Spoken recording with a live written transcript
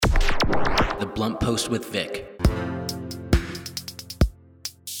The Blunt Post with Vic.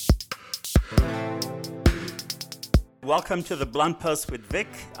 Welcome to The Blunt Post with Vic.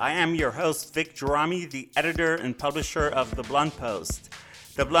 I am your host, Vic Gerami, the editor and publisher of The Blunt Post.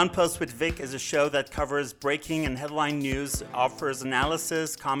 The Blunt Post with Vic is a show that covers breaking and headline news, offers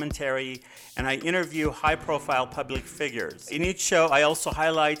analysis, commentary, and I interview high-profile public figures. In each show, I also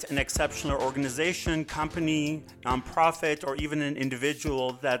highlight an exceptional organization, company, nonprofit, or even an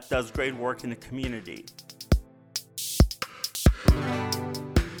individual that does great work in the community.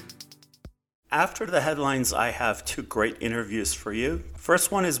 After the headlines, I have two great interviews for you.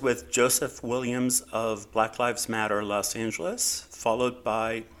 First one is with Joseph Williams of Black Lives Matter Los Angeles, followed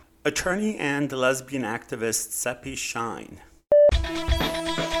by attorney and lesbian activist Sepi Shyne.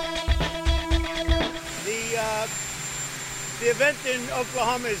 The event in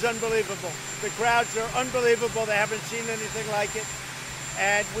Oklahoma is unbelievable. The crowds are unbelievable. They haven't seen anything like it.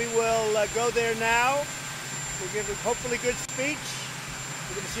 And we will go there now. We'll give a hopefully good speech.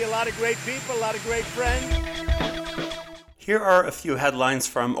 We're going to see a lot of great people, a lot of great friends. Here are a few headlines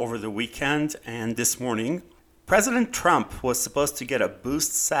from over the weekend and this morning. President Trump was supposed to get a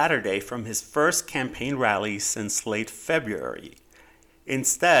boost Saturday from his first campaign rally since late February.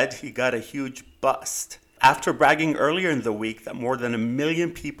 Instead, he got a huge bust. After bragging earlier in the week that more than 1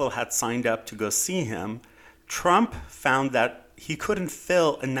 million people had signed up to go see him, Trump found that he couldn't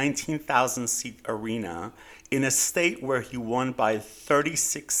fill a 19,000-seat arena in a state where he won by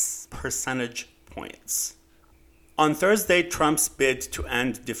 36 percentage points. On Thursday, Trump's bid to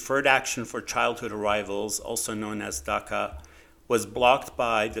end deferred action for childhood arrivals, also known as DACA, was blocked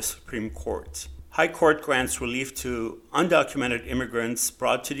by the Supreme Court. High Court grants relief to undocumented immigrants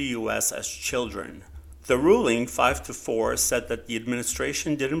brought to the U.S. as children. The ruling, 5-4, said that the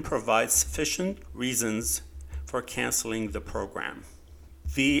administration didn't provide sufficient reasons for canceling the program.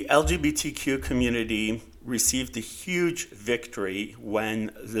 The LGBTQ community received a huge victory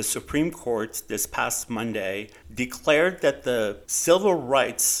when the Supreme Court this past Monday declared that the civil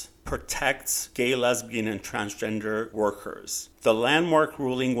rights protects gay, lesbian, and transgender workers. The landmark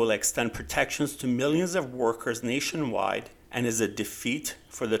ruling will extend protections to millions of workers nationwide and is a defeat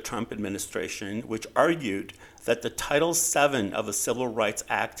for the Trump administration, which argued that the Title VII of the Civil Rights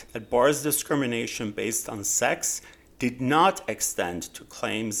Act that bars discrimination based on sex did not extend to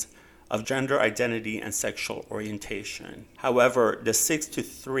claims of gender identity and sexual orientation. However, the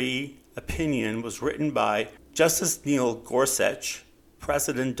 6-3 opinion was written by Justice Neil Gorsuch,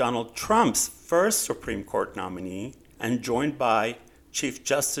 President Donald Trump's first Supreme Court nominee, and joined by Chief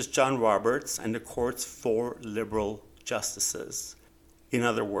Justice John Roberts and the court's 4 liberal justices. In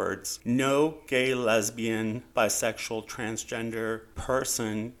other words, no gay, lesbian, bisexual, transgender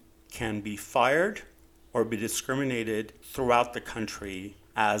person can be fired or be discriminated throughout the country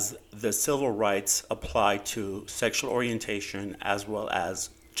as the civil rights apply to sexual orientation as well as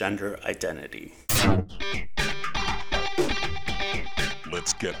gender identity.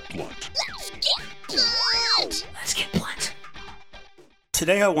 Let's get blunt. Let's get blunt.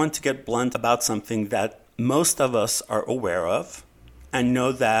 Today I want to get blunt about something that most of us are aware of and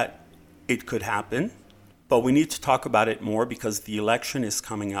know that it could happen, but we need to talk about it more because the election is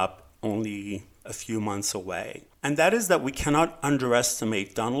coming up only a few months away. And that is that we cannot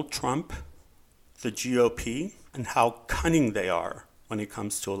underestimate Donald Trump, the GOP, and how cunning they are when it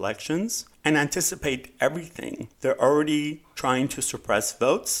comes to elections and anticipate everything. They're already trying to suppress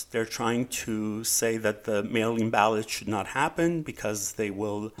votes. They're trying to say that the mail-in ballot should not happen because they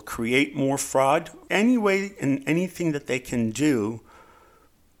will create more fraud. Any way and anything that they can do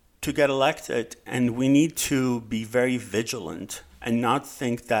to get elected, and we need to be very vigilant and not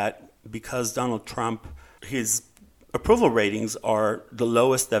think that because Donald Trump, his approval ratings are the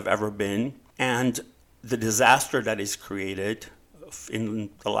lowest they've ever been, and the disaster that is created in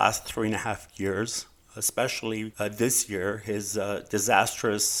the last 3.5 years, especially this year, his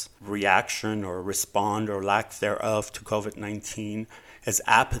disastrous reaction or respond or lack thereof to COVID-19, his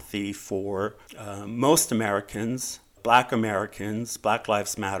apathy for most Americans, Black Americans, Black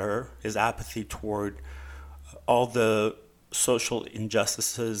Lives Matter, his apathy toward all the social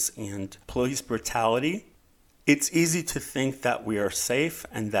injustices and police brutality. It's easy to think that we are safe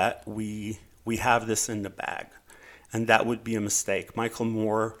and that we have this in the bag. And that would be a mistake. Michael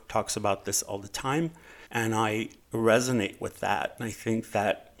Moore talks about this all the time, and I resonate with that. And I think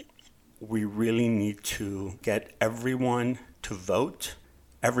that we really need to get everyone to vote,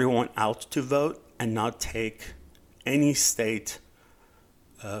 everyone out to vote, and not take any state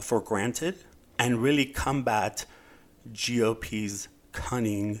for granted, and really combat GOP's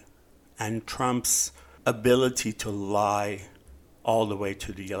cunning and Trump's ability to lie all the way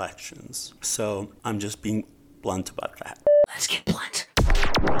to the elections. So I'm just being blunt about that. Let's get blunt.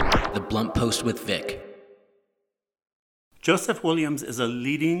 The Blunt Post with Vic. Joseph Williams is a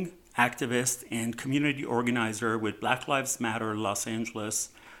leading activist and community organizer with Black Lives Matter Los Angeles,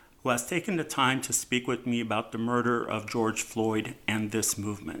 who has taken the time to speak with me about the murder of George Floyd and this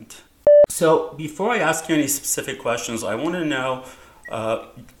movement. So before I ask you any specific questions, I want to know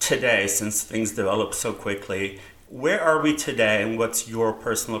today, since things develop so quickly, where are we today and what's your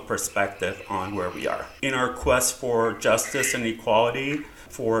personal perspective on where we are in our quest for justice and equality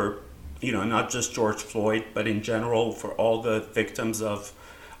for, not just George Floyd, but in general for all the victims of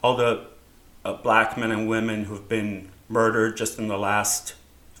all the black men and women who've been murdered just in the last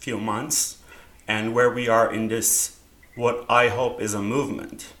few months, and where we are in this, what I hope is a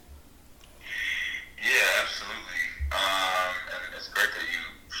movement? Yeah, absolutely. And it's great that you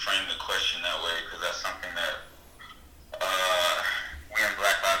framed the question that way, because that's something that we in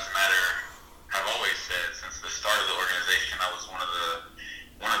Black Lives Matter have always said since the start of the organization. That was one of the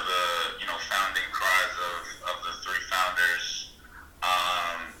founding cries of the three founders,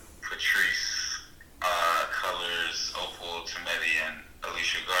 Patrice, Colors, Opal Tometi, and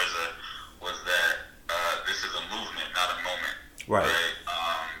Alicia Garza, was that this is a movement, not a moment. Right.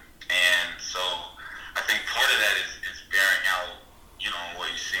 And so I think part of that is bearing out,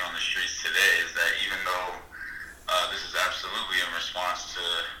 what you see on the streets today, is that even though this is absolutely in response to,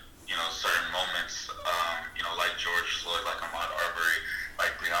 certain moments, like George Floyd, like Ahmaud Arbery,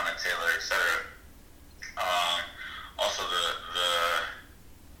 like Breonna Taylor, etc. Also, the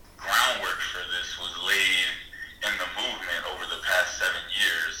groundwork for this was laid in the movement over the past 7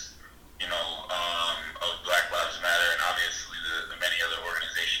 years, of Black Lives Matter, and obviously the many other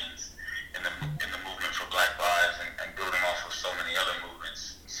organizations in the movement for Black Lives, and building off of so many other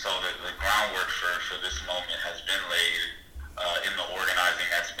movements. So the groundwork for this moment has been laid in the organizing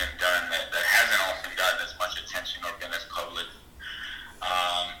that's been done that hasn't often gotten as much attention or been as public.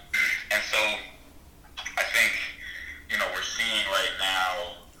 And so I think, we're seeing right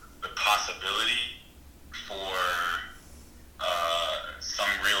now the possibility for some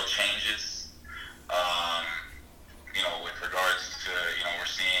real changes, with regards to, we're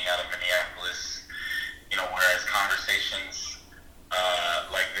seeing out of Minneapolis, whereas conversations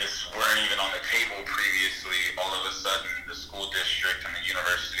like this weren't even on the table previously, all of a sudden the school district and the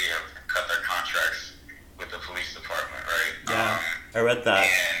university have cut their contracts with the police department, right? Yeah, I read that.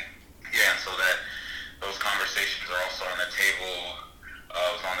 And so that those conversations are also on the table.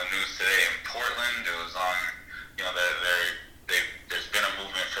 It was on the news today in Portland. It was on, there's been a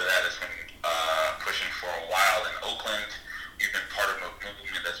movement for that that's been pushing for a while in Oakland. We've been part of a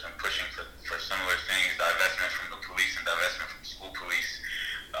movement that's been pushing for similar things, divestment from the police and divestment from school police.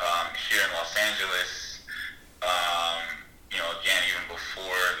 Here in Los Angeles, again, even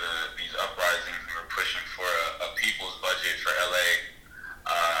before these uprisings, we were pushing for a people's budget for LA,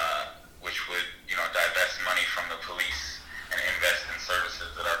 which would, divest money from the police and invest in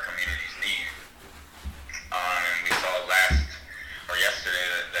services that our communities need. And we saw yesterday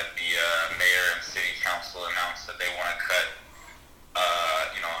that the mayor and city council announced that they want to cut,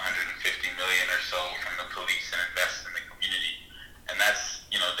 $150 million or so from the police and invest in the community. And that's,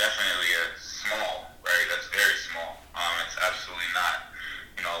 definitely a small, right? That's very small. It's absolutely not,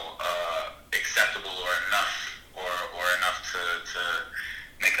 acceptable or enough or enough to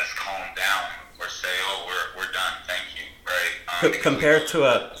make us calm down or say, oh, we're done, thank you, right? Compared to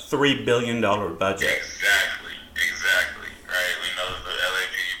a $3 billion budget. Exactly, right? We know that the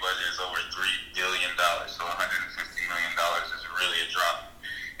LAPD budget is over $3 billion, so $150 million is really a drop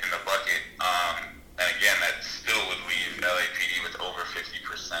in the bucket. And again, that still would leave LAPD with over 50%,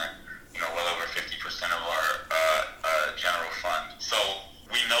 well over 50% of our general fund. So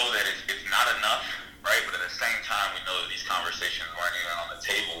we know that it's not enough, right? But at the same time, we know that these conversations weren't even on the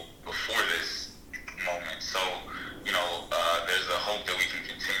table before this moment. So, there's a hope that we can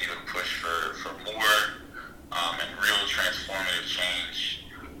continue to push for more and real transformative change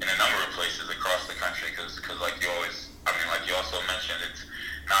in a number of places across the country, because like you also mentioned, it's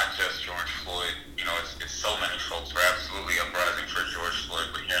not just George Floyd. It's so many folks. We're absolutely uprising for George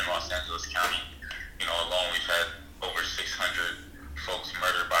Floyd, but here in Los Angeles County, alone we've had over 600 folks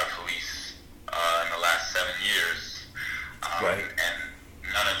murdered by police in the last 7 years, right. And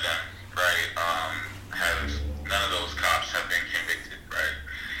none of them, right, none of those cops have been convicted, right?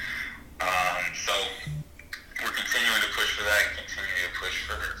 So we're continuing to push for that, continuing to push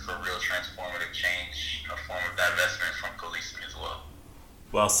for real transformative change in a form of divestment from policing as well.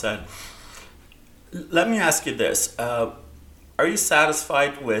 Well said. Let me ask you this. Are you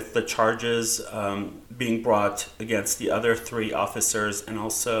satisfied with the charges being brought against the other 3 officers and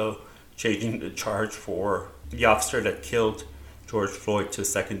also changing the charge for the officer that killed George Floyd to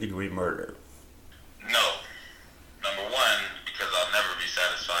second-degree murder? No. Number one, because I'll never be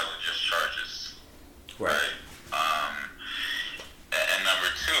satisfied with just charges. Right? And number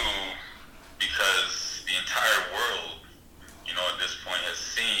two, because the entire world, at this point has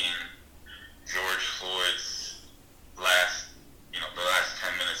seen George Floyd's the last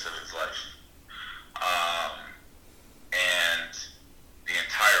 10 minutes of his life. And the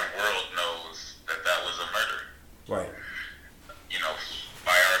entire world knows that that was a murder. Right.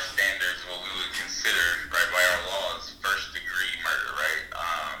 By our standards, what we would consider, right, by our laws, first degree murder, right?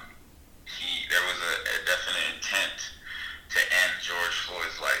 There was a definite intent to end George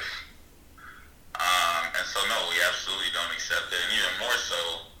Floyd's life. And so, no, we absolutely don't accept it. And even more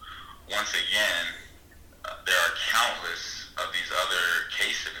so, once again, there are countless of these other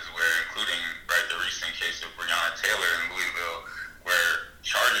cases where, including, right, the recent case of Breonna Taylor in Louisville, where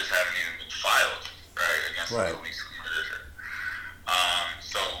charges haven't even been filed, right, against the police who murdered her.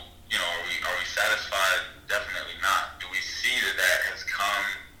 So, are we satisfied? Definitely not. Do we see that has come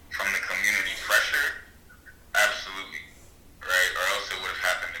from the community pressure? Absolutely, right? Or else it would have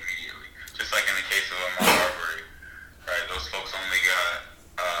happened immediately. Just like in the case of Ahmaud Arbery, right? Those folks only got,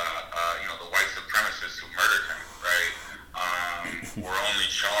 the white supremacists who murdered him, right? Were only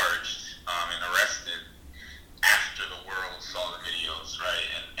charged and arrested after the world saw the videos, right?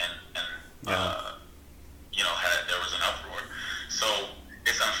 There was an uproar. So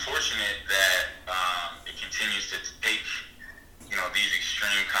it's unfortunate that it continues to take, these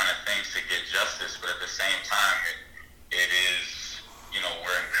extreme kind of things to get justice, but at the same time, it is,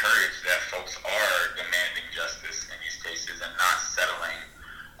 we're encouraged that folks are demanding justice in these cases and not settling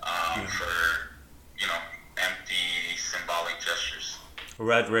for, empty symbolic gestures.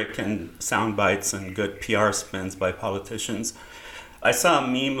 Rhetoric and sound bites and good PR spins by politicians. I saw a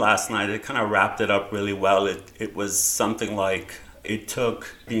meme last night that kind of wrapped it up really well. It was something like, it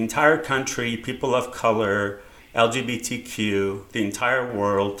took the entire country, people of color, LGBTQ, the entire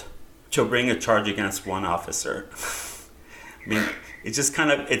world, to bring a charge against one officer. I mean, it just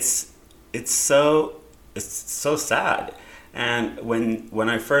kind of, it's so sad. And when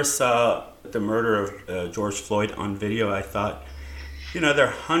I first saw the murder of George Floyd on video, I thought, there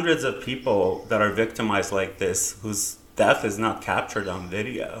are hundreds of people that are victimized like this whose death is not captured on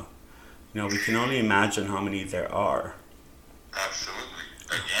video. We can only imagine how many there are. Absolutely.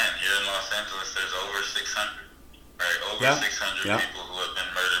 Again, here in Los Angeles, there's over 600, right? Over 600 people who have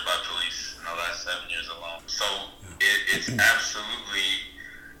been murdered by police in the last 7 years alone. So it's absolutely,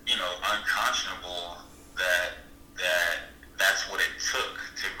 unconscionable that's what it took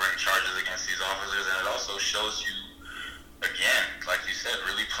to bring charges against these officers. And it also shows you, again, like you said,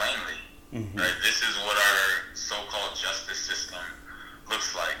 really plainly, right? This is what our so-called justice system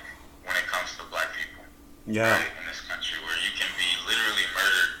looks like when it comes to black people. Right, in this country, where you can be literally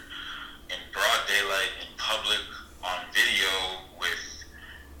murdered in broad daylight, in public, on video, with,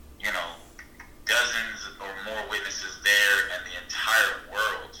 dozens or more witnesses there, and the entire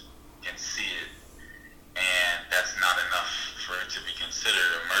world can see it, and that's not enough for it to be considered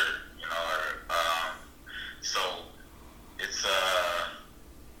a murder, so it's,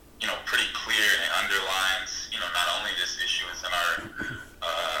 pretty clear, and it underlines, not only this issue within our,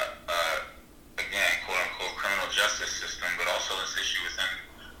 again, quote-unquote, criminal justice system, but also this issue within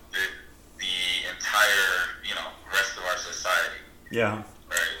the entire, rest of our society. Yeah.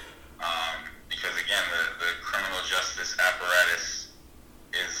 Right? Because, again, the criminal justice apparatus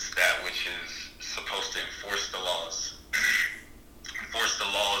is that which is supposed to enforce the laws. Enforce the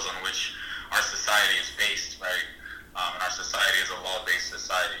laws on which our society is based, right? And our society is a law-based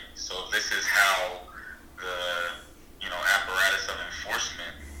society. So if this is how the, apparatus of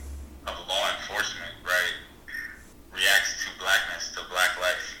enforcement, of law enforcement, right, reacts to blackness, to black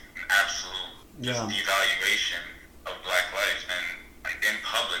life, an absolute devaluation of black life, and in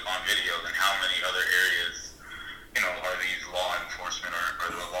public on video, then how many other areas, are these law enforcement or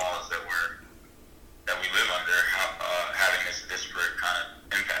the laws that we live under having this disparate kind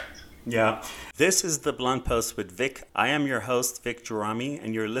of impact? Yeah. This is The Blunt Post with Vic. I am your host, Vic Gerami,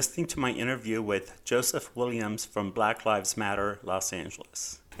 and you're listening to my interview with Joseph Williams from Black Lives Matter, Los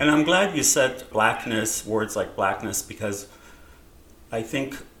Angeles. And I'm glad you said blackness, words like blackness, because I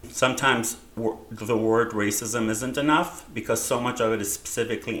think sometimes the word racism isn't enough, because so much of it is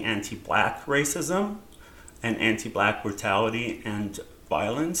specifically anti-black racism and anti-black brutality and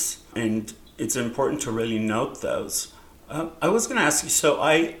violence. And it's important to really note those. I was going to ask you, so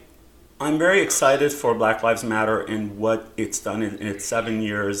I I'm very excited for Black Lives Matter and what it's done in its 7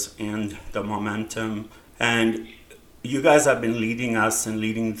 years and the momentum. And you guys have been leading us and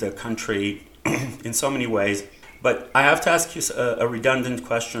leading the country in so many ways. But I have to ask you a redundant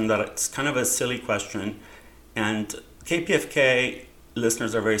question that it's kind of a silly question. And KPFK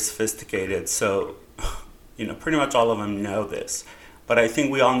listeners are very sophisticated, so pretty much all of them know this. But I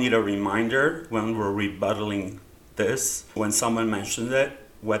think we all need a reminder when we're rebuttaling this, when someone mentions it,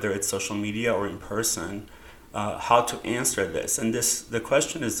 whether it's social media or in person, how to answer this. And the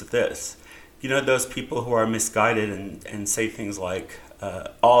question is this. Those people who are misguided and say things like,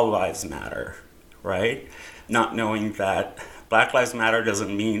 all lives matter, right? Not knowing that Black Lives Matter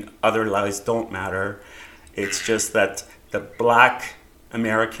doesn't mean other lives don't matter. It's just that the Black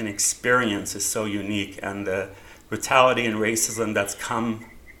American experience is so unique, and the brutality and racism that's come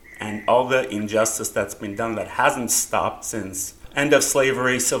and all the injustice that's been done that hasn't stopped since end of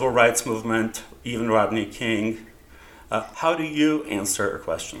slavery, civil rights movement, even Rodney King. How do you answer a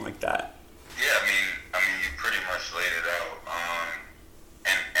question like that? Yeah, I mean, you pretty much laid it out.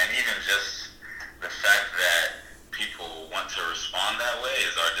 And even just the fact that people want to respond that way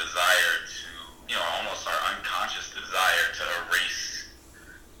is our desire to, almost our unconscious desire to erase,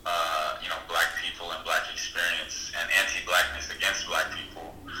 Black people and Black experience and anti-Blackness against Black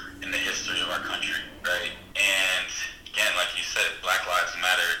people in the history of our country, right? And again, like you said, Black Lives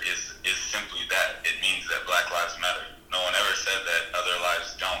Matter is simply that. It means that Black Lives Matter. No one ever said that other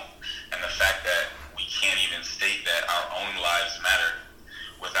lives don't. And the fact that we can't even state that our own lives matter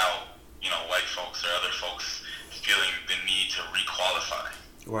without, white folks or other folks feeling the need to requalify.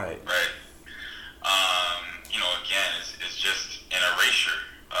 Right. Right. Again, it's just an erasure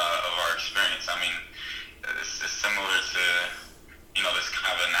of our experience. I mean, it's similar to, this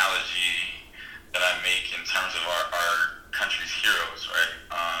kind of analogy that I make in terms of our country's heroes, right?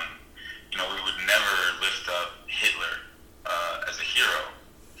 We would never lift up Hitler as a hero,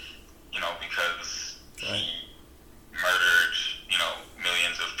 because he murdered,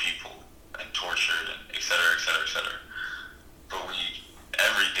 millions of people and tortured and et cetera, et cetera, et cetera. But we,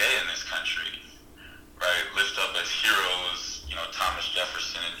 every day in this country, right, lift up as heroes, Thomas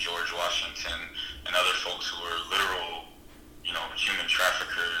Jefferson and George Washington and other folks who were literal, human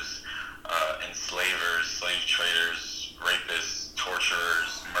traffickers, enslavers, slave traders, rapists,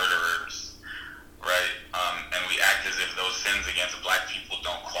 torturers, murderers, right? And we act as if those sins against Black people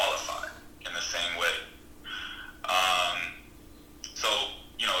don't qualify in the same way. So,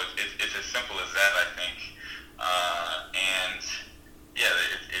 it's as simple as that, I think. And yeah,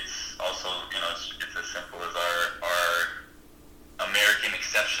 it's also, it's as simple as our American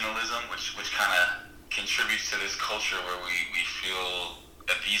exceptionalism, which kind of contributes to this culture where we feel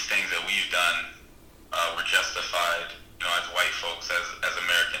that these things that we've done were justified, as white folks, as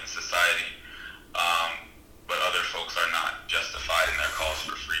American society, but other folks are not justified in their calls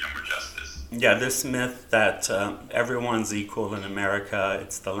for freedom or justice. Yeah, this myth that everyone's equal in America,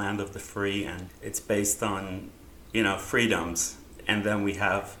 it's the land of the free, and it's based on, freedoms. And then we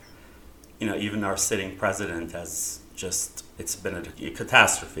have, even our sitting president has just, it's been a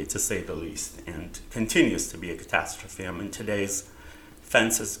catastrophe, to say the least, and continues to be a catastrophe. I mean, today's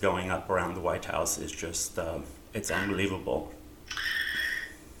fences going up around the White House is just, it's unbelievable.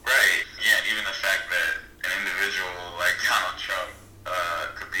 Right, yeah, and even the fact that an individual like Donald Trump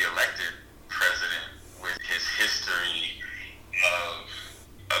could be elected president with his history of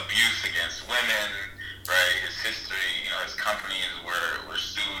abuse against women, right, his history, his companies were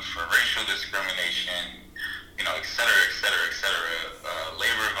sued for racial discrimination, et cetera, et cetera, et cetera,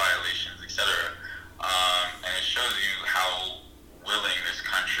 labor violations, et cetera. And it shows you how willing this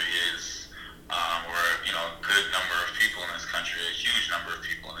country is, or, a good number of people in this country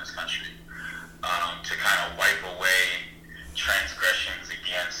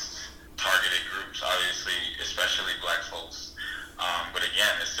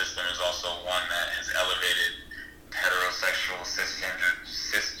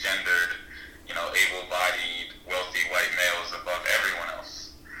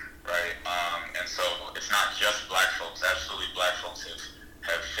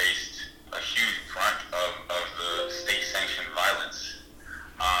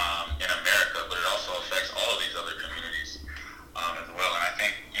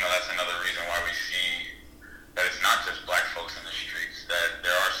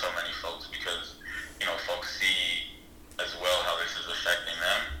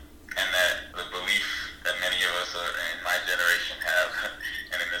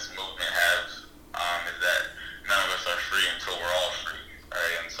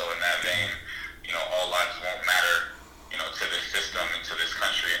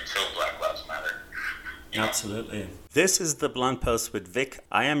Absolutely. This is The Blunt Post with Vic.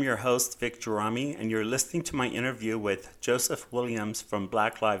 I am your host, Vic Gerami, and you're listening to my interview with Joseph Williams from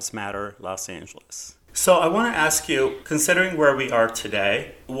Black Lives Matter, Los Angeles. So I want to ask you, considering where we are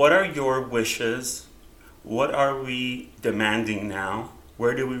today, what are your wishes? What are we demanding now?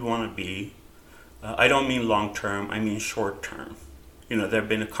 Where do we want to be? I don't mean long term, I mean short term. There have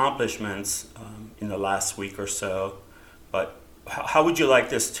been accomplishments in the last week or so, but how would you like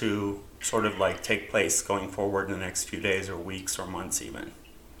this to sort of like take place going forward in the next few days or weeks or months even?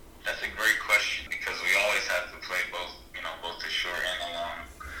 That's a great question, because we always have to play both the short and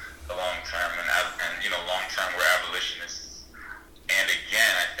the long term. And long term, we're abolitionists. And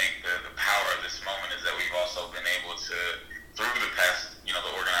again, I think the power of this moment is that we've also been able to, through the past,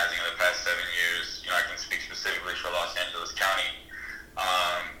 the organizing of the past 7 years, I can speak specifically for Los Angeles County.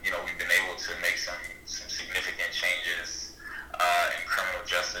 We've been able to make some significant changes in criminal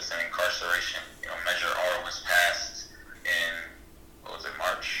justice and incarceration. Measure R was passed in,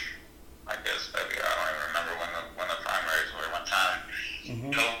 March? I guess, maybe, I don't even remember when the primaries were one time.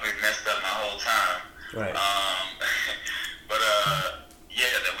 Mm-hmm. COVID messed up my whole time. Right.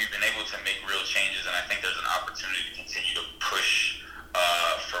 That we've been able to make real changes, and I think there's an opportunity to continue to push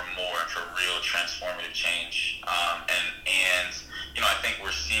for more and for real transformative change. I think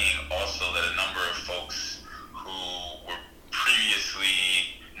we're seeing also that a number of folks who were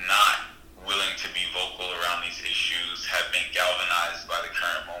previously not willing to be vocal around these issues have been galvanized by the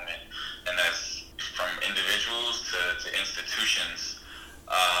current moment, and that's from individuals to institutions,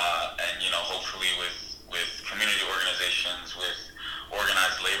 and hopefully with community organizations, with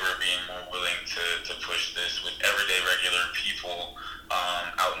organized labor being more willing to push this, with everyday regular people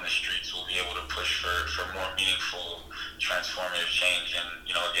out in the streets, we'll be able to push for more meaningful transformative change. And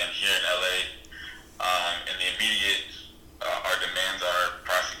again, here in LA, in the immediate, our demands are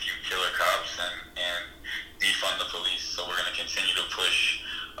prosecute killer cops and defund the police. So we're going to continue to push,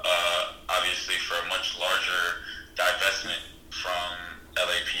 obviously, for a much larger divestment from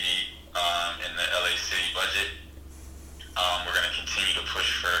LAPD in the LA city budget. We're going to continue to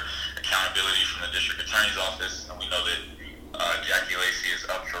push for accountability from the district attorney's office, and we know that Jackie Lacey is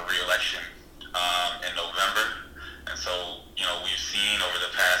up for re-election in November. And so, we've seen over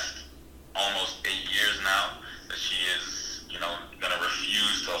the past almost 8 years now that she is, going to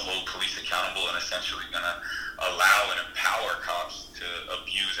refuse to hold police accountable and essentially going to allow and empower cops to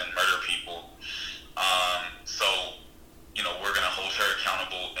abuse and murder people. We're going to hold her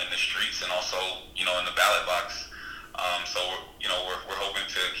accountable in the streets and also, in the ballot box. We're hoping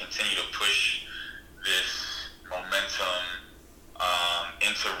to continue to push this momentum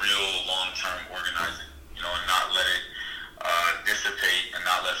into real long-term organizing, and not let it dissipate and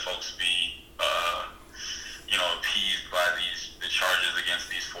not let folks be, appeased by the charges against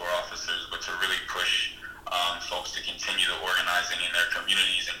these 4 officers, but to really push folks to continue the organizing in their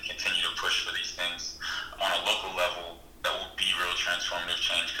communities and continue to push for these things on a local level that will be real transformative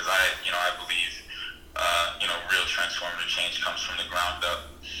change. Because I believe real transformative change comes from the ground up,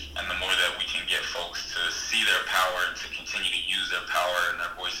 and the more that we can get folks to see their power and to continue to use their power and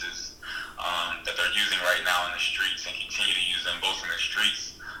their voices that they're using right now in the streets, and continue to use them both in the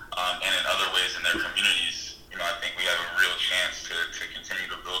streets and in other ways in their communities, I think we have a real chance to continue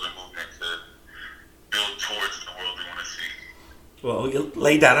to build a movement to build towards the world we want to see. Well, you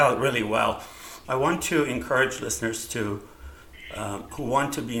laid that out really well. I want to encourage listeners to who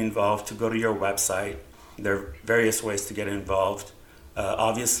want to be involved to go to your website. There are various ways to get involved.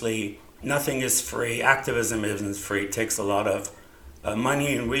 Obviously, nothing is free. Activism isn't free. It takes a lot of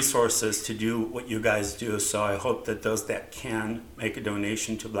money and resources to do what you guys do. So I hope that those that can make a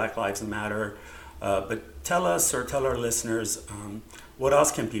donation to Black Lives Matter. But tell us, or tell our listeners, what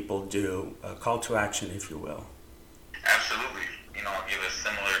else can people do? A call to action, if you will. Absolutely. I'll give a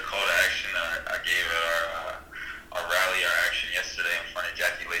similar call to action I gave at our rally, our action yesterday in front of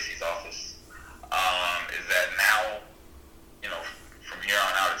Jackie Lacey's office. Is that now, from here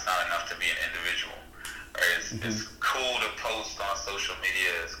on out, it's not enough to be an individual. Right? It's cool to post on social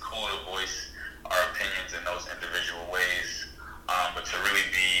media. It's cool to voice our opinions in those individual ways. But to really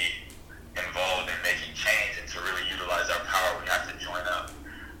be involved in making change and to really utilize our power, we have to join up,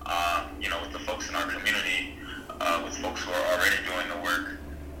 with the folks in our community, with folks who are already doing the work.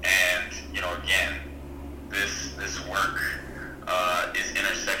 And, again, this work is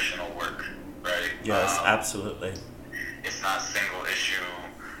intersectional work, right? Yes, absolutely. It's not single issue,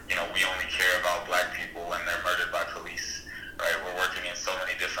 we only care about Black people when they're murdered by police, right? We're working in so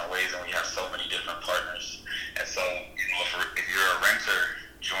many different ways, and we have so many different partners. And so, if you're a renter,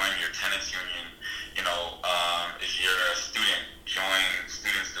 join your tenants union. If you're a student, join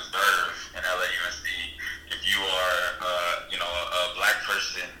Students Deserve in LAUSD.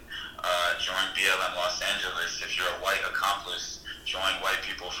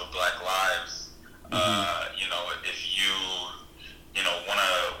 for Black Lives. If you want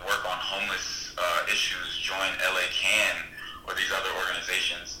to work on homeless issues, join LA Can or these other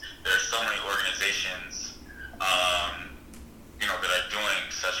organizations. There are so many organizations, that are doing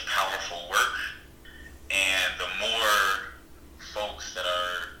such powerful work, and the more folks that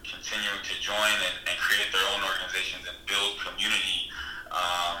are continuing to join and create their own organizations and build community,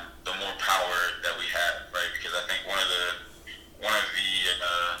 the more power that we have, right? Because I think one of the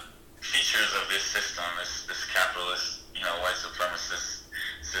features of this system, this capitalist, white supremacist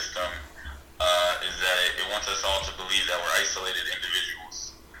system, is that it wants us all to believe that we're isolated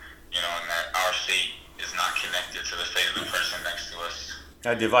individuals, and that our fate is not connected to the fate of the person next to us.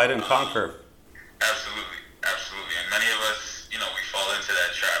 Divide and conquer. Absolutely. And many of us, we fall into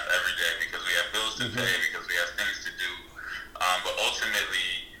that trap every day because we have bills to pay, because we have things to do. But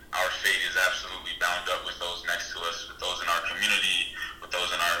ultimately, our fate is absolutely bound up with those next to us, with those in our community, with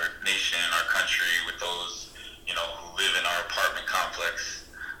those in our nation, our country, with those, who live in our apartment complex.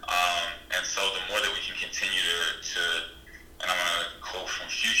 And so the more that we can continue to and I'm going to quote from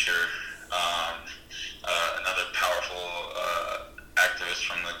Future, another powerful activist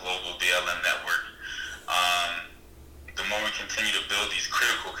from the global BLM network, the more we continue to build these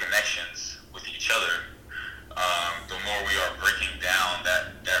critical connections with each other, the more we are breaking down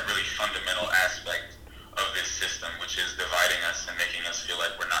that really fundamental aspect of this system, which is dividing us and making us feel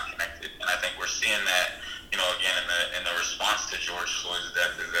like we're not connected. And I think we're seeing that, again, in the response to George Floyd's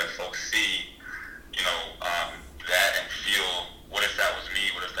death, is that folks see, that and feel, what if that was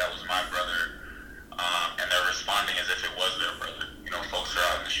me? What if that was my brother? And they're responding as if it was their brother. Folks are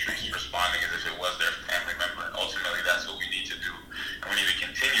out in the streets responding as if it was their family member. And ultimately, that's what we need to do. And we need to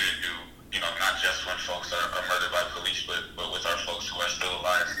continue to do, not just when folks are murdered by police, but with our folks who are still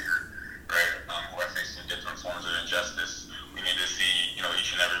alive here, right? Who are facing different forms of injustice. We need to see,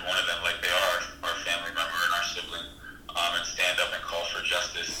 each and every one of them like they are our family member and our sibling, and stand up and call for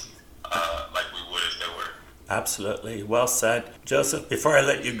justice like we would if they were. Absolutely. Well said. Joseph, before I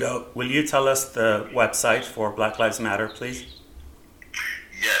let you go, will you tell us the website for Black Lives Matter, please?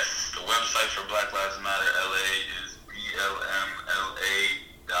 Yes. The website for Black Lives Matter LA is blmla.org.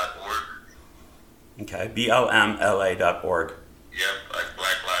 Okay, blmla.org. Yep, like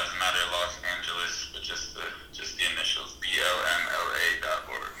Black Lives Matter Los Angeles, but just the initials,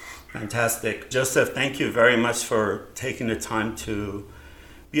 blmla.org. Fantastic. Joseph, thank you very much for taking the time to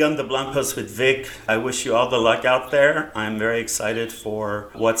be on the Blunt Post with Vic. I wish you all the luck out there. I'm very excited for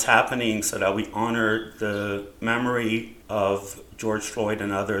what's happening so that we honor the memory of George Floyd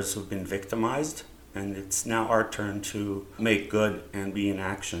and others who've been victimized. And it's now our turn to make good and be in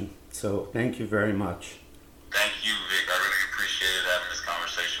action. So thank you very much. Thank you, Vic. I really appreciated having this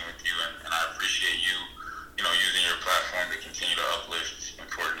conversation with you, and I appreciate you, using your platform to continue to uplift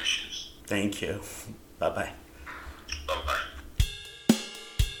important issues. Thank you. Bye-bye. Bye-bye.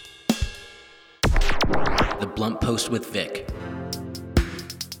 The Blunt Post with Vic.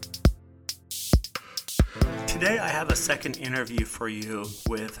 Today I have a second interview for you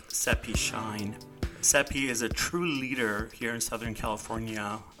with Sepi Shyne. Sepi is a true leader here in Southern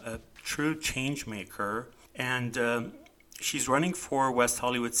California, a true change maker, and she's running for West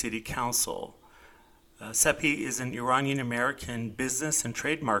Hollywood City Council. Sepi is an Iranian-American business and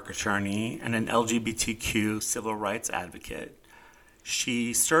trademark attorney and an LGBTQ civil rights advocate.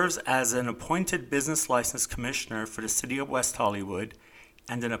 She serves as an appointed business license commissioner for the City of West Hollywood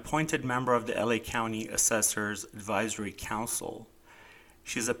and an appointed member of the LA County Assessors Advisory Council.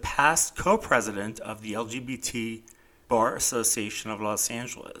 She's a past co-president of the LGBT Bar Association of Los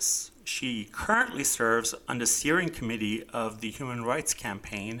Angeles. She currently serves on the steering committee of the Human Rights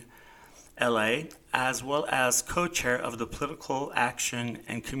Campaign, LA, as well as co-chair of the Political Action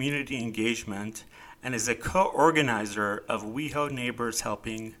and Community Engagement, and is a co-organizer of WeHo Neighbors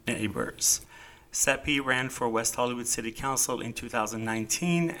Helping Neighbors. Sepi ran for West Hollywood City Council in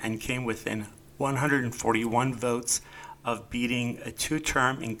 2019 and came within 141 votes of beating a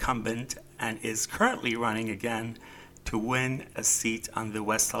two-term incumbent and is currently running again to win a seat on the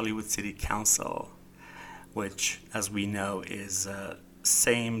West Hollywood City Council, which, as we know, is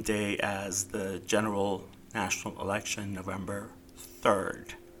same day as the general national election, November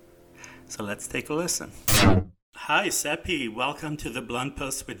 3rd. So let's take a listen. Hi, Sepi. Welcome to the Blunt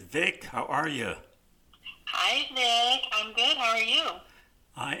Post with Vic. How are you? Hi, Vic. I'm good. How are you?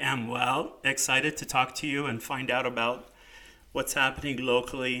 I am well. Excited to talk to you and find out about what's happening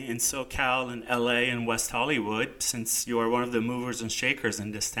locally in SoCal and LA and West Hollywood, since you are one of the movers and shakers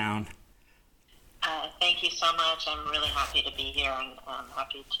in this town. Thank you so much. I'm really happy to be here. I'm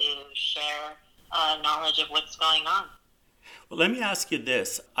happy to share knowledge of what's going on. Well, let me ask you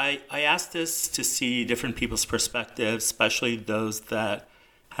this. I asked this to see different people's perspectives, especially those that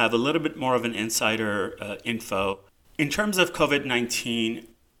have a little bit more of an insider info. In terms of COVID-19,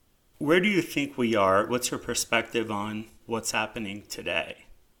 where do you think we are? What's your perspective on what's happening today?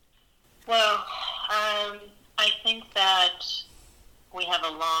 Well, I think that we have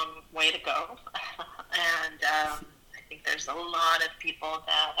a long way to go. And I think there's a lot of people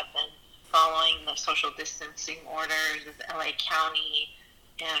that have been following the social distancing orders of LA County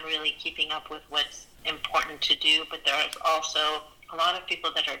and really keeping up with what's important to do. But there's also a lot of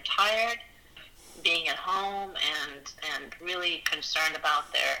people that are tired being at home and really concerned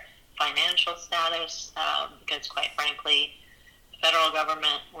about their financial status because, quite frankly, the federal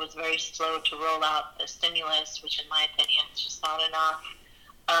government was very slow to roll out the stimulus, which in my opinion is just not enough.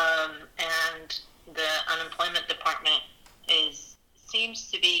 And the unemployment department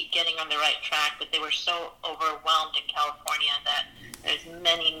seems to be getting on the right track, but they were so overwhelmed in California that there's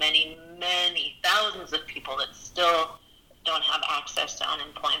many thousands of people that still don't have access to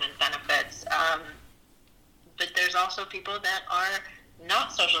unemployment benefits. But there's also people that are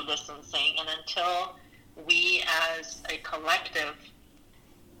not social distancing, and until we as a collective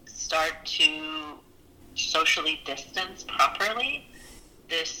start to socially distance properly,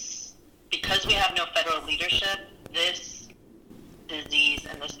 because we have no federal leadership, this disease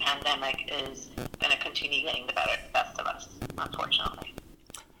and this pandemic is going to continue getting the best of us, unfortunately.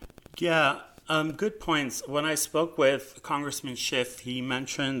 Yeah, good points. When I spoke with Congressman Schiff, he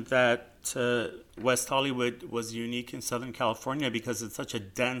mentioned that West Hollywood was unique in Southern California because it's such a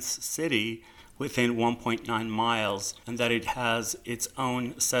dense city within 1.9 miles, and that it has its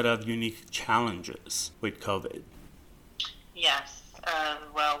own set of unique challenges with COVID. Yes.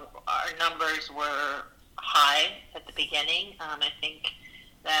 Well, our numbers were high at the beginning. I think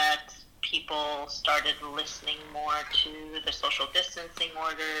that people started listening more to the social distancing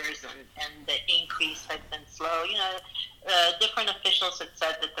orders, and the increase had been slow. Different officials had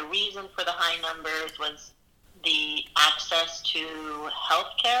said that the reason for the high numbers was the access to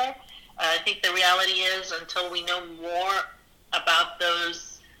health care. I think the reality is, until we know more about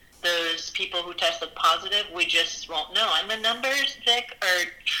those people who tested positive, we just won't know. And the numbers, Vic, are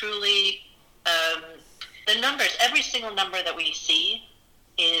truly the numbers. Every single number that we see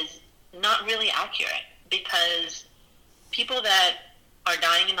is not really accurate, because people that are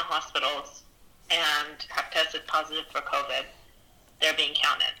dying in the hospitals and have tested positive for COVID, they're being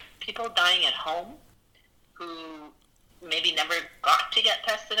counted. People dying at home who maybe never got to get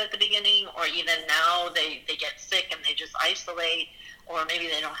tested at the beginning, or even now they get sick and they just isolate, or maybe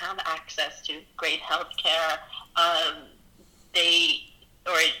they don't have access to great health care,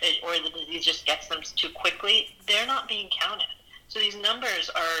 or the disease just gets them too quickly, they're not being counted. So these numbers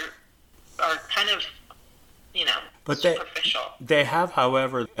are kind of, but superficial. They have,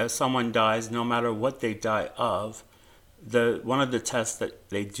 however, as someone dies, no matter what they die of, one of the tests that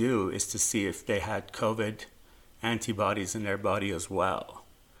they do is to see if they had COVID antibodies in their body as well.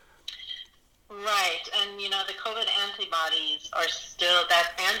 Right, and the COVID antibodies are still,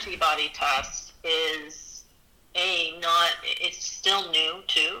 that antibody test is it's still new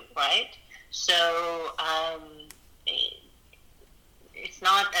too, right? So it's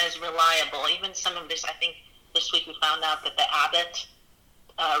not as reliable. Even some of this, I think this week we found out that the Abbott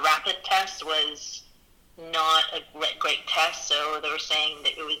rapid test was not a great test, so they were saying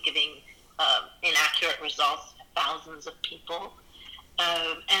that it was giving inaccurate results to thousands of people.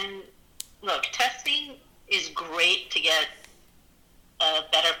 And look, testing is great to get a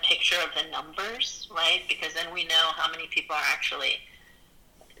better picture of the numbers, right? Because then we know how many people are actually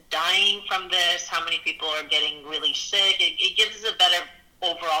dying from this, how many people are getting really sick. It gives us a better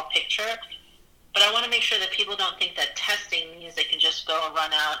overall picture. But I want to make sure that people don't think that testing means they can just go and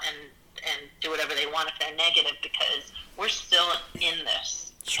run out and do whatever they want if they're negative, because we're still in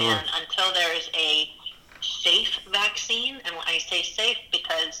this. Sure. And until there is a safe vaccine, and when I say safe,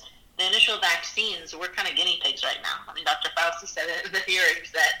 because the initial vaccines, we're kind of guinea pigs right now. I mean, Dr. Fauci said it in the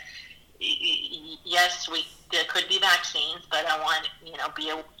hearings that yes, there could be vaccines, but I want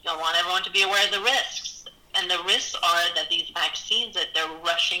everyone to be aware of the risks. And the risks are that these vaccines that they're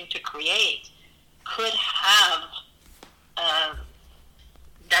rushing to create could have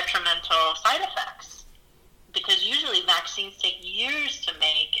detrimental side effects, because usually vaccines take years to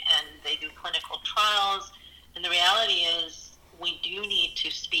make and they do clinical trials, and the reality is we do need to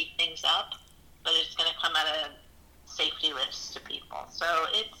speed things up, but it's going to come at a safety risk to people. So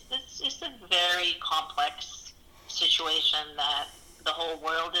it's just a very complex situation that the whole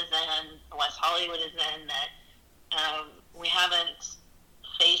world is in, West Hollywood is in, that we haven't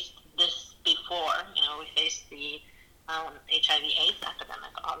faced this before. We faced the HIV/AIDS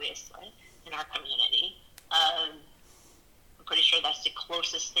epidemic, obviously, in our community. I'm pretty sure that's the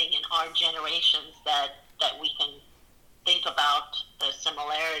closest thing in our generations that we can think about the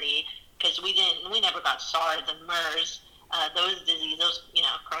similarity, because we never got SARS and MERS. Those diseases, those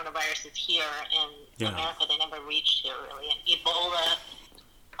coronaviruses here in America, they never reached here really. And Ebola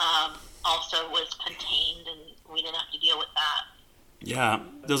also was contained, and we didn't have to deal with that. Yeah,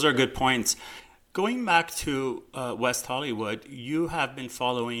 those are good points. Going back to West Hollywood, you have been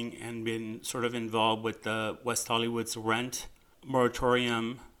following and been sort of involved with the West Hollywood's rent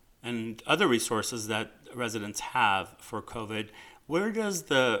moratorium and other resources that residents have for COVID. Where does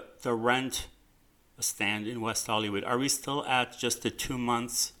the rent stand in West Hollywood? Are we still at just the 2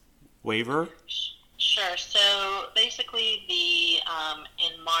 months waiver? Sure. So basically, on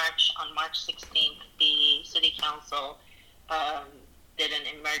March 16th, the City Council did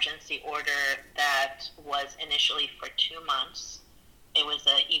an emergency order that was initially for 2 months. It was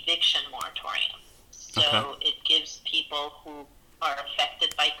an eviction moratorium. So It gives people who are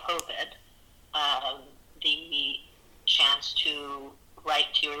affected by COVID the chance to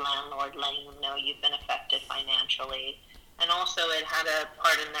write to your landlord, letting them know you've been affected financially. And also it had a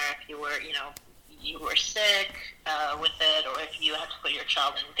part in there if you were sick with it, or if you had to put your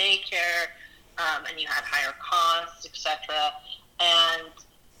child in daycare and you had higher costs, etc., and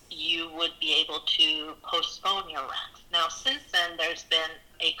you would be able to postpone your rent. Now, since then, there's been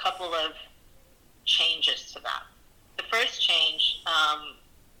a couple of changes to that. The first change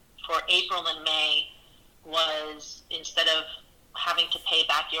for April and May was, instead of having to pay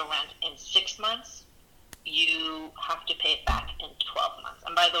back your rent in 6 months, you have to pay it back in 12 months.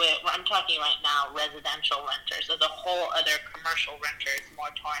 And by the way, I'm talking right now residential renters. There's a whole other commercial renters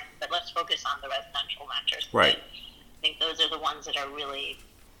moratorium, but let's focus on the residential renters. Right. I think those are the ones that are really,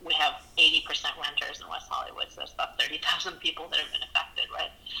 we have 80% renters in West Hollywood, so there's about 30,000 people that have been affected,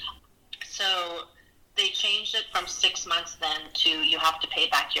 right? So they changed it from 6 months then to you have to pay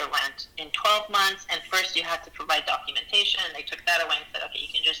back your rent in 12 months, and first you had to provide documentation, and they took that away and said, okay,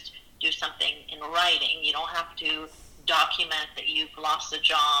 you can just do something in writing. You don't have to document that you've lost a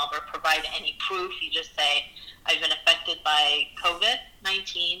job or provide any proof. You just say, I've been affected by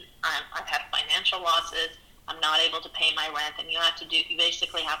COVID-19, I've had financial losses, I'm not able to pay my rent, and you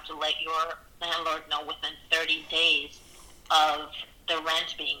basically have to let your landlord know within 30 days of the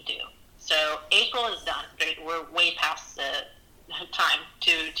rent being due. So April is done. We're way past the time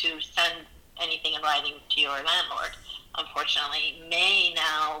to send anything in writing to your landlord. Unfortunately, May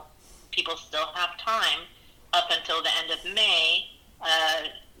now, people still have time up until the end of May,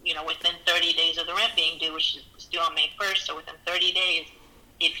 within 30 days of the rent being due, which is due on May 1st, so within 30 days,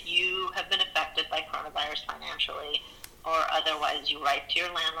 if you have been affected by coronavirus financially or otherwise, you write to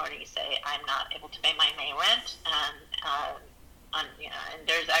your landlord and you say, I'm not able to pay my May rent, and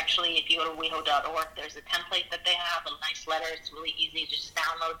there's actually, if you go to WeHo.org, there's a template that they have, a nice letter. It's really easy. Just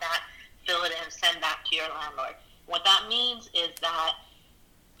download that, fill it in, send that to your landlord. What that means is that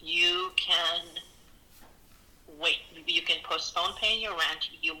you can wait. You can postpone paying your rent.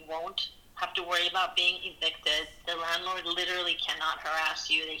 You won't have to worry about being evicted. The landlord literally cannot harass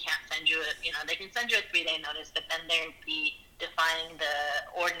you. They can't send you they can send you a 3-day notice, but then they'd be defying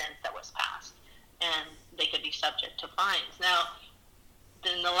the ordinance that was passed, and they could be subject to fines. Now,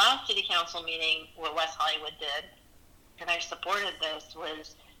 in the last city council meeting, what West Hollywood did, and I supported this,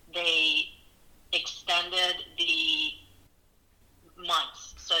 was they extended the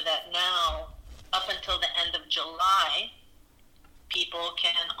months so that now, up until the end of July, people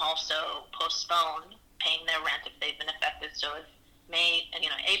can also postpone paying their rent if they've been affected. So if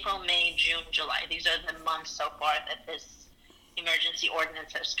April, May, June, July, these are the months so far that this emergency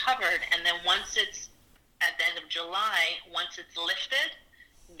ordinance has covered. And then once it's at the end of July, once it's lifted,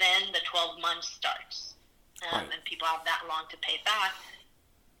 then the 12 months starts. And people have that long to pay back.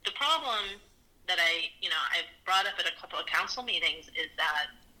 The problem that I've brought up at a couple of council meetings is that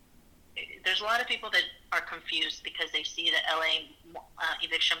there's a lot of people that are confused because they see the LA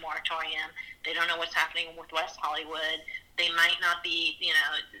eviction moratorium. They don't know what's happening with West Hollywood. They might not be,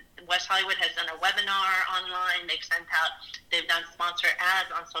 West Hollywood has done a webinar online. They've done sponsor ads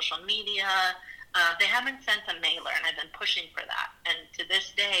on social media. They haven't sent a mailer, and I've been pushing for that. And to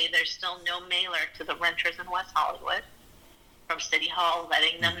this day, there's still no mailer to the renters in West Hollywood from City Hall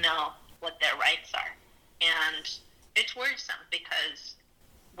letting them know what their rights are. And it's worrisome because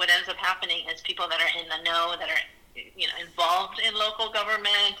what ends up happening is people that are in the know, that are involved in local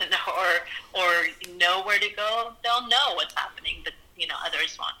government and or know where to go, they'll know what's happening, but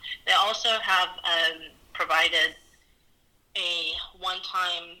others won't. They also have provided a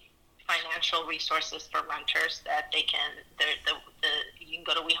one-time financial resources for renters that they can. You can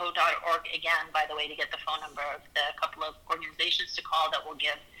go to WeHo.org again, by the way, to get the phone number of the couple of organizations to call that will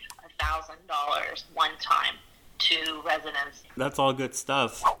give $1,000 one time to residents. That's all good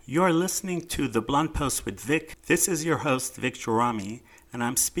stuff. You're listening to The Blunt Post with Vic. This is your host, Vic Gerami, and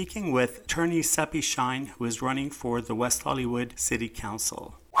I'm speaking with attorney Sepi Shyne, who is running for the West Hollywood City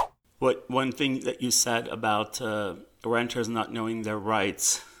Council. One thing that you said about renters not knowing their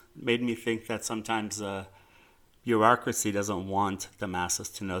rights made me think that sometimes bureaucracy doesn't want the masses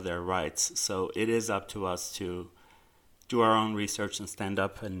to know their rights. So it is up to us to do our own research and stand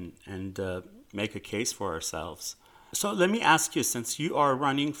up and make a case for ourselves. So let me ask you, since you are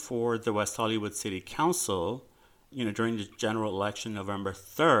running for the West Hollywood City Council, during the general election November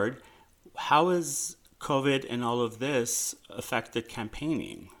 3rd, how has COVID and all of this affected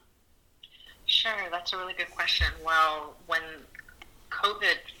campaigning? Sure, that's a really good question. Well, when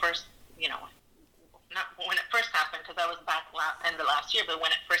COVID first, not when it first happened, because that was back end of last year, but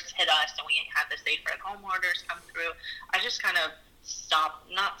when it first hit us and we had the safer at home orders come through, I just kind of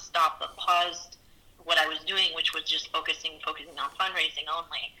but paused what I was doing, which was just focusing on fundraising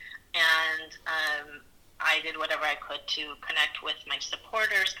only. And I did whatever I could to connect with my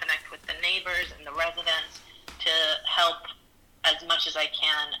supporters, connect with the neighbors and the residents to help as much as I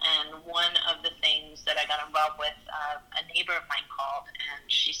can. And one of the things that I got involved with, a neighbor of mine called and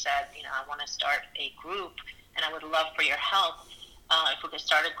she said, I want to start a group and I would love for your help if we could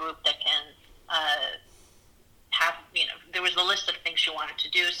start a group that can have, there was a list of things she wanted to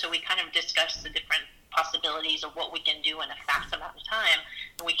do. So we kind of discussed the different possibilities of what we can do in a fast amount of time.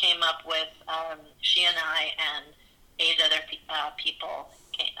 And we came up with, she and I and 8 other people,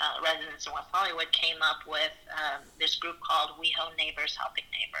 residents in West Hollywood, came up with this group called WeHo Neighbors Helping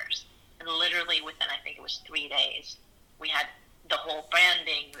Neighbors. And literally within, I think it was 3 days, we had the whole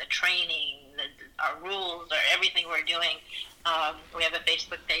branding, the training, our rules, or everything we're doing. We have a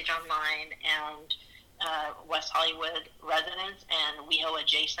Facebook page online, and West Hollywood residents and WeHo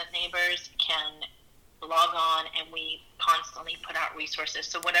adjacent neighbors can log on, and we constantly put out resources.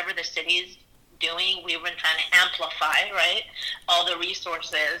 So whatever the city's doing, we've been trying to amplify, right, all the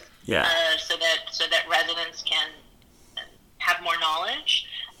resources, so that residents can have more knowledge.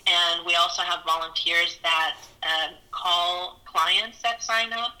 And we also have volunteers that call clients that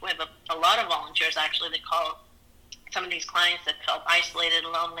sign up. We have a lot of volunteers, actually, that call some of these clients that felt isolated,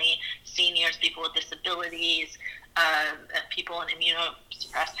 lonely, seniors, people with disabilities, people in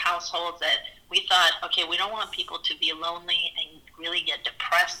immunosuppressed households, that we thought, okay, we don't want people to be lonely and really get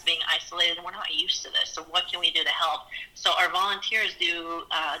depressed being isolated, and we're not used to this, so what can we do to help? So our volunteers do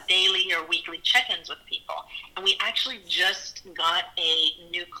daily or weekly check-ins with people, and we actually just got a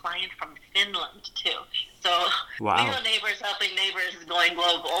new client from Finland too. So wow. WeHo Neighbors Helping Neighbors is going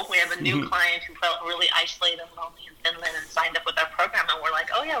global. We have a new client who felt really isolated and lonely in Finland and signed up with our program, and we're like,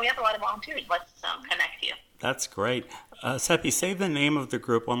 oh yeah, we have a lot of volunteers, let's connect you. That's great. Sepi, say the name of the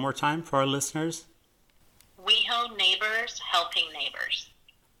group one more time for our listeners. WeHo Neighbors Helping Neighbors.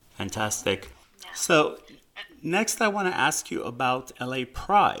 Fantastic. Yeah. So next I want to ask you about LA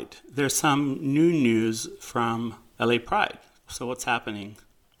Pride. There's some new news from LA Pride. So what's happening?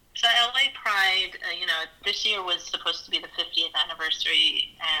 So LA Pride, this year was supposed to be the 50th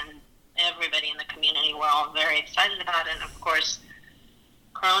anniversary, and everybody in the community were all very excited about it. And of course,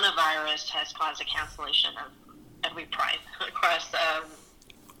 coronavirus has caused a cancellation of every Pride across the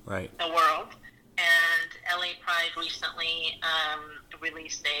world. And LA Pride recently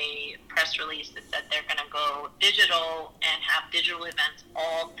released a press release that said they're going to go digital and have digital events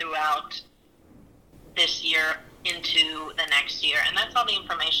all throughout this year into the next year. And that's all the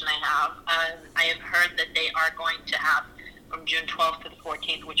information I have. I have heard that they are going to have, from June 12th to the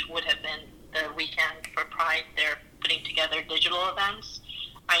 14th, which would have been the weekend for Pride, they're putting together digital events.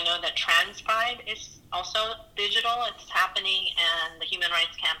 I know that Trans Pride is also digital. It's happening, and the Human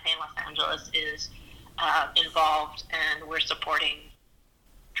Rights Campaign Los Angeles is involved, and we're supporting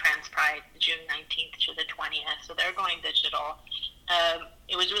Trans Pride June 19th to the 20th. So they're going digital.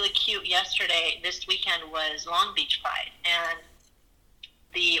 It was really cute yesterday. This weekend was Long Beach Pride, and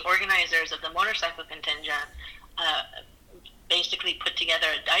the organizers of the motorcycle contingent basically put together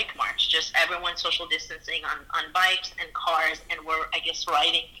a Dyke March, just everyone social distancing on bikes and cars, and we're, I guess,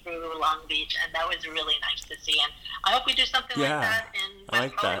 riding through Long Beach, and that was really nice to see. And I hope we do something like that in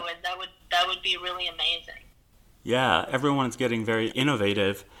West Hollywood. That would be really amazing. Yeah, everyone's getting very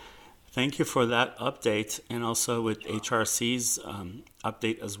innovative. Thank you for that update, and also with HRC's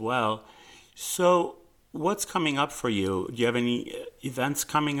update as well. So what's coming up for you? Do you have any events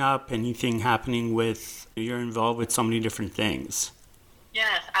coming up? Anything happening with, you're involved with so many different things?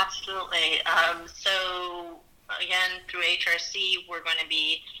 Yes, absolutely. So again, through HRC, we're going to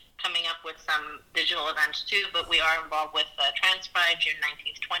be coming up with some digital events too, but we are involved with Trans Pride, June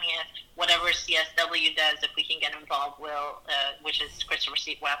 19th, 20th. Whatever CSW does, if we can get involved, which is Christopher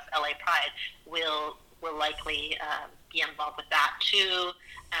Street West, LA Pride, we'll likely be involved with that too.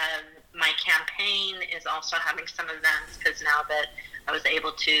 My campaign is also having some events, because now that I was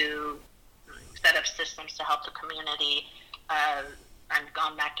able to set up systems to help the community, I've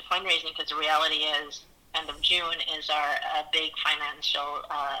gone back to fundraising, because the reality is end of June is our big financial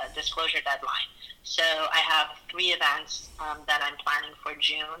disclosure deadline. So I have 3 events that I'm planning for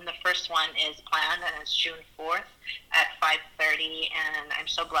June. The first one is planned, and it's June 4th at 5:30, and I'm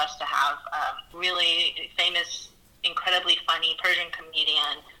so blessed to have really famous, incredibly funny Persian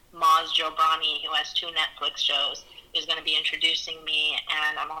comedian Maz Jobrani, who has 2 Netflix shows, is going to be introducing me,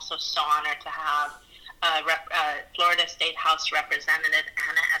 and I'm also so honored to have Florida State House Representative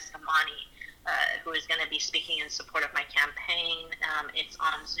Anna Eskamani, who is going to be speaking in support of my campaign. It's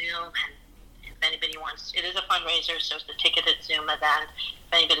on Zoom, and if anybody wants, it is a fundraiser, so it's a ticketed Zoom event.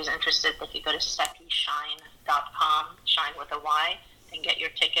 If anybody's interested, they could go to SepiShyne.com, Shine with a Y, and get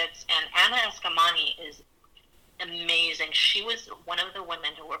your tickets. And Anna Eskamani is amazing. She was one of the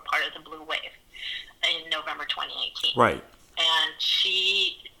women who were part of the Blue Wave in November 2018. Right. And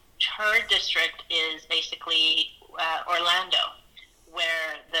her district is basically Orlando,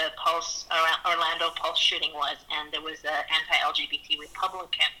 where the Orlando Pulse shooting was, and there was an anti-LGBT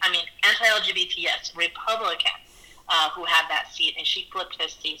Republican, who had that seat, and she flipped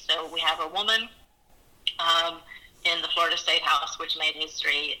his seat. So we have a woman in the Florida State House, which made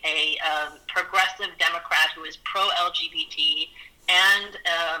history, a progressive Democrat who is pro-LGBT, and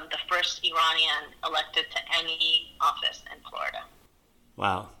the first Iranian elected to any office in Florida.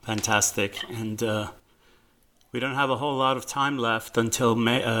 Wow, fantastic. And we don't have a whole lot of time left until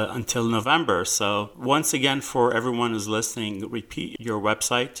November. So once again, for everyone who's listening, repeat your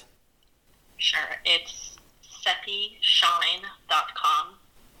website. Sure. It's SepiShyne.com,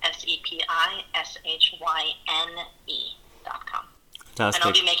 SepiShyne.com. Fantastic. And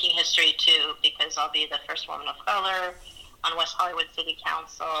I'll be making history too, because I'll be the first woman of color on West Hollywood City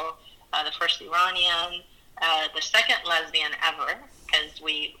Council, the first Iranian, the second lesbian ever, because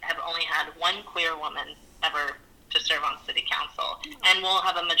we have only had one queer woman ever to serve on city council, and we'll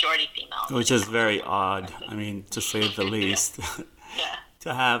have a majority female. Which is very odd, to say the least. Yeah.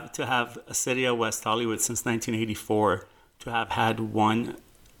 to have a city of West Hollywood since 1984, to have had one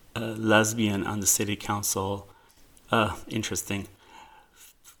lesbian on the city council, interesting.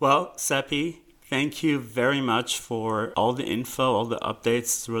 Well, Sepi, thank you very much for all the info, all the updates.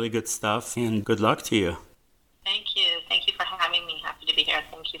 It's really good stuff, and good luck to you. Thank you. Thank you for having me. Happy to be here.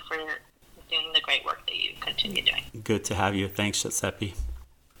 Thank you for doing the great work that you continue doing. Good to have you. Thanks, Sepi.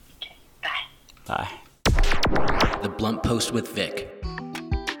 Okay. Bye. Bye. The Blunt Post with Vic.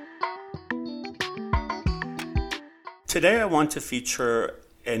 Today I want to feature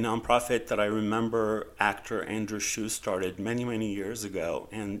a nonprofit that I remember actor Andrew Shue started many, many years ago,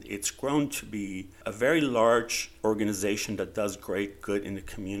 and it's grown to be a very large organization that does great good in the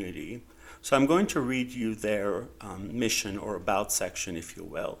community. So I'm going to read you their mission or about section, if you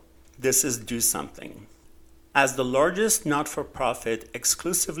will. This is Do Something. As the largest not-for-profit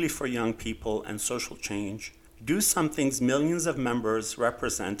exclusively for young people and social change, Do Something's millions of members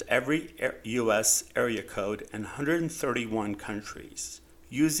represent every U.S. area code and 131 countries.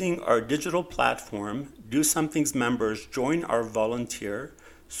 Using our digital platform, Do Something's members join our volunteer,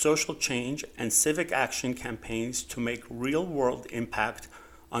 social change, and civic action campaigns to make real-world impact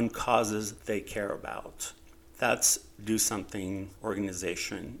on causes they care about. That's Do Something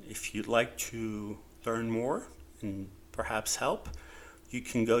organization. If you'd like to learn more and perhaps help, you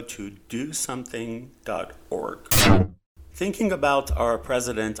can go to dosomething.org. Thinking about our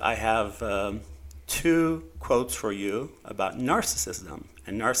president, I have 2 quotes for you about narcissism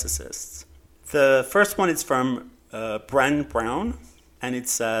and narcissists. The first one is from Brené Brown, and it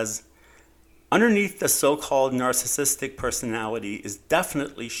says, underneath the so-called narcissistic personality is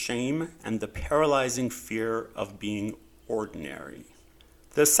definitely shame and the paralyzing fear of being ordinary.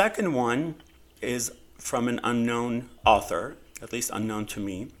 The second one is from an unknown author, at least unknown to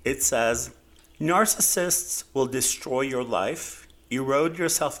me. It says, narcissists will destroy your life, erode your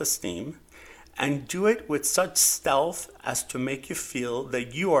self-esteem, and do it with such stealth as to make you feel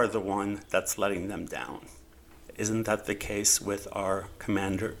that you are the one that's letting them down. Isn't that the case with our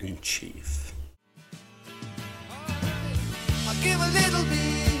Commander-in-Chief? I'll give a little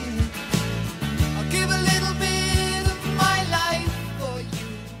bit of my life for you.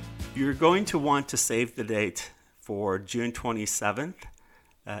 You're going to want to save the date for June 27th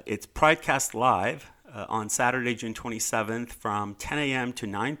It's Pridecast Live on Saturday, June 27th from 10 a.m. to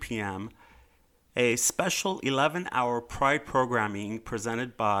 9 p.m., a special 11-hour Pride programming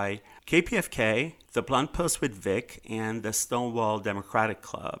presented by KPFK, The Blunt Post with Vic, and the Stonewall Democratic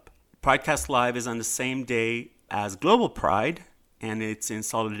Club. Pridecast Live is on the same day as Global Pride, and it's in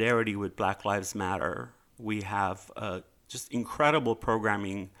solidarity with Black Lives Matter. We have just incredible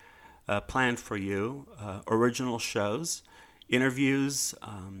programming planned for you, original shows, interviews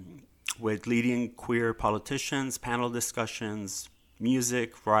with leading queer politicians, panel discussions,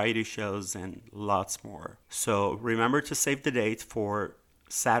 music, variety shows, and lots more. So remember to save the date for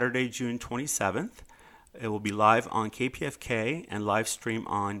Saturday, June 27th. It will be live on KPFK and live stream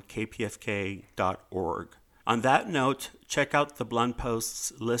on kpfk.org. On that note, check out the Blunt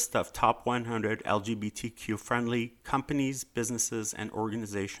Post's list of top 100 LGBTQ-friendly companies, businesses, and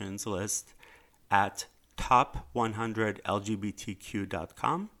organizations list at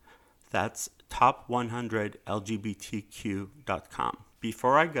top100lgbtq.com. That's top100lgbtq.com.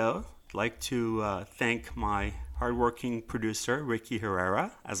 Before I go, I'd like to thank my hardworking producer, Ricky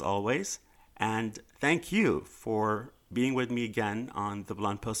Herrera, as always, and thank you for being with me again on The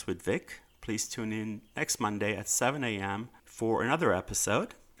Blunt Post with Vic. Please tune in next Monday at 7 a.m. for another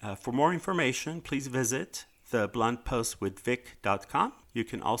episode. For more information, please visit thebluntpostwithvic.com. You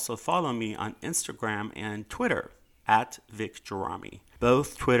can also follow me on Instagram and Twitter at Vic Gerami.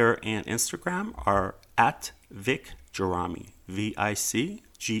 Both Twitter and Instagram are at Vic Gerami, VICGERAMI.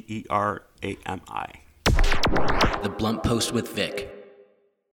 The Blunt Post with Vic.